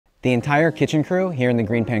The entire kitchen crew here in the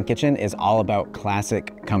GreenPan kitchen is all about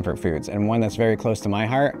classic comfort foods, and one that's very close to my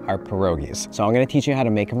heart are pierogies. So I'm gonna teach you how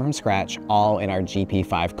to make them from scratch, all in our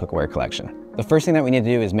GP5 cookware collection. The first thing that we need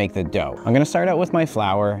to do is make the dough. I'm gonna start out with my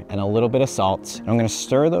flour and a little bit of salt. And I'm gonna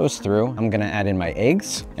stir those through. I'm gonna add in my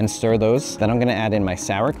eggs and stir those. Then I'm gonna add in my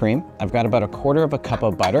sour cream. I've got about 1/4 cup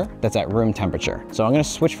of butter that's at room temperature. So I'm gonna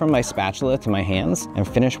switch from my spatula to my hands and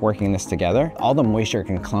finish working this together. All the moisture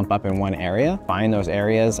can clump up in one area. Find those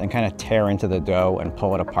areas and kind of tear into the dough and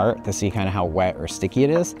pull it apart to see kind of how wet or sticky it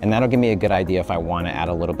is. And that'll give me a good idea if I wanna add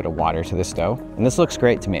a little bit of water to this dough. And this looks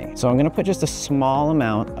great to me. So I'm gonna put just a small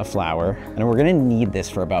amount of flour, and we're gonna knead this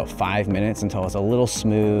for about 5 minutes until it's a little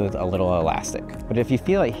smooth, a little elastic. But if you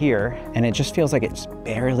feel it here, and it just feels like it just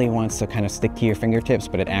barely wants to kind of stick to your fingertips,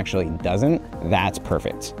 but it actually doesn't, that's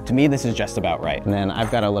perfect. To me, this is just about right. And then I've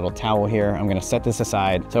got a little towel here. I'm gonna set this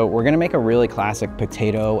aside. So we're gonna make a really classic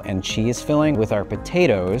potato and cheese filling. With our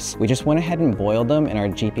potatoes, we just went ahead and boiled them in our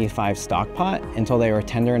GP5 stock pot until they were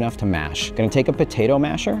tender enough to mash. Gonna take a potato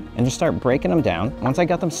masher and just start breaking them down. Once I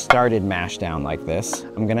got them started mashed down like this,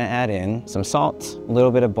 I'm gonna add in some salt, a little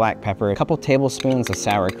bit of black pepper, a couple tablespoons of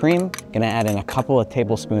sour cream, gonna add in a couple of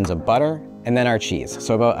tablespoons of butter, and then our cheese.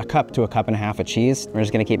 So about 1 cup to 1.5 cups of cheese. We're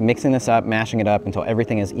just gonna keep mixing this up, mashing it up until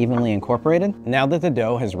everything is evenly incorporated. Now that the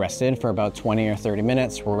dough has rested for about 20 or 30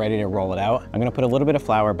 minutes, we're ready to roll it out. I'm gonna put a little bit of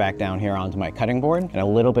flour back down here onto my cutting board and a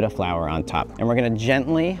little bit of flour on top. And we're gonna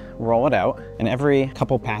gently roll it out. And every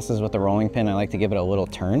couple passes with the rolling pin, I like to give it a little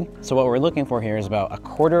turn. So what we're looking for here is about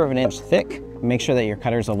 1/4 inch thick. Make sure that your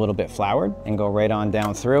cutter's a little bit floured and go right on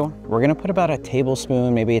down through. We're gonna put about 1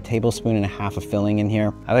 tablespoon, maybe 1.5 tablespoons of filling in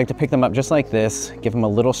here. I like to pick them up just like this, give them a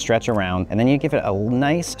little stretch around, and then you give it a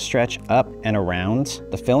nice stretch up and around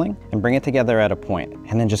the filling and bring it together at a point.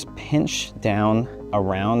 And then just pinch down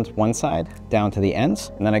around one side down to the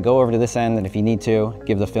ends. And then I go over to this end, and if you need to,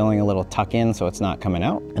 give the filling a little tuck in so it's not coming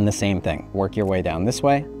out. And the same thing, work your way down this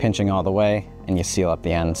way, pinching all the way, and you seal up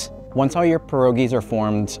the ends. Once all your pierogies are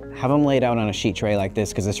formed, have them laid out on a sheet tray like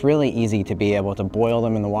this, because it's really easy to be able to boil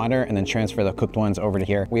them in the water and then transfer the cooked ones over to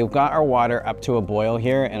here. We've got our water up to a boil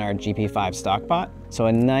here in our GP5 stock pot. So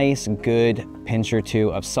a nice good pinch or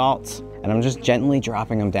two of salt, and I'm just gently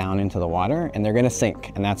dropping them down into the water, and they're gonna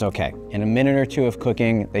sink, and that's okay. In a minute or two of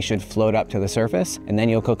cooking, they should float up to the surface, and then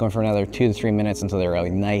you'll cook them for another 2 to 3 minutes until they're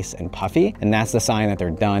really nice and puffy, and that's the sign that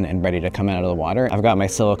they're done and ready to come out of the water. I've got my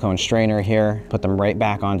silicone strainer here, put them right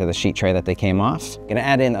back onto the sheet tray that they came off. Gonna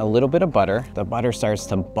add in a little bit of butter. The butter starts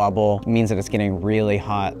to bubble, it means that it's getting really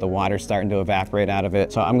hot. The water's starting to evaporate out of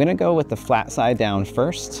it. So I'm gonna go with the flat side down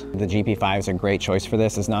first. The GP5 is a great choice for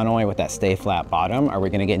this. It's not only with that stay flat bottom are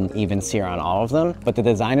we gonna get an even sear on all of them, but the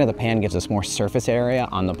design of the pan gives us more surface area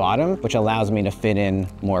on the bottom, which allows me to fit in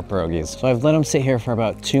more pierogies. So I've let them sit here for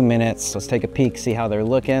about 2 minutes. Let's take a peek, see how they're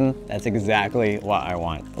looking. That's exactly what I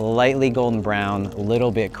want. Lightly golden brown, a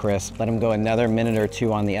little bit crisp. Let them go another minute or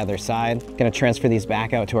 2 on the other side. Gonna transfer these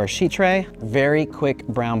back out to our sheet tray. Very quick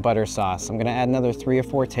brown butter sauce. I'm gonna add another 3 or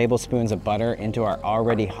 4 tablespoons of butter into our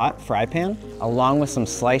already hot fry pan, along with some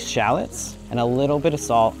sliced shallots and a little bit of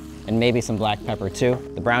salt, and maybe some black pepper too.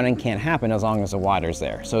 The browning can't happen as long as the water's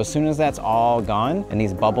there. So as soon as that's all gone and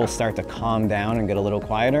these bubbles start to calm down and get a little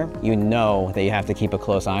quieter, you know that you have to keep a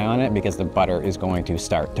close eye on it because the butter is going to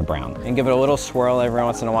start to brown. And give it a little swirl every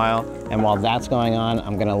once in a while. And while that's going on,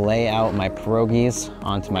 I'm gonna lay out my pierogies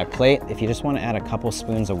onto my plate. If you just wanna add a couple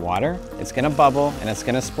spoons of water, it's gonna bubble and it's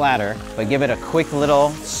gonna splatter, but give it a quick little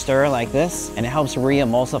stir like this, and it helps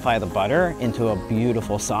re-emulsify the butter into a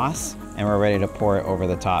beautiful sauce. And we're ready to pour it over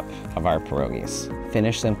the top of our pierogies.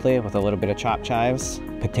 Finish simply with a little bit of chopped chives,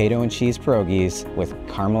 potato and cheese pierogies with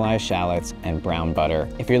caramelized shallots and brown butter.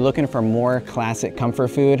 If you're looking for more classic comfort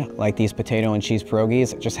food like these potato and cheese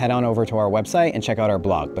pierogies, just head on over to our website and check out our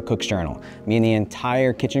blog, The Cook's Journal. Me and the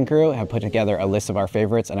entire kitchen crew have put together a list of our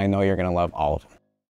favorites, and I know you're gonna love all of them.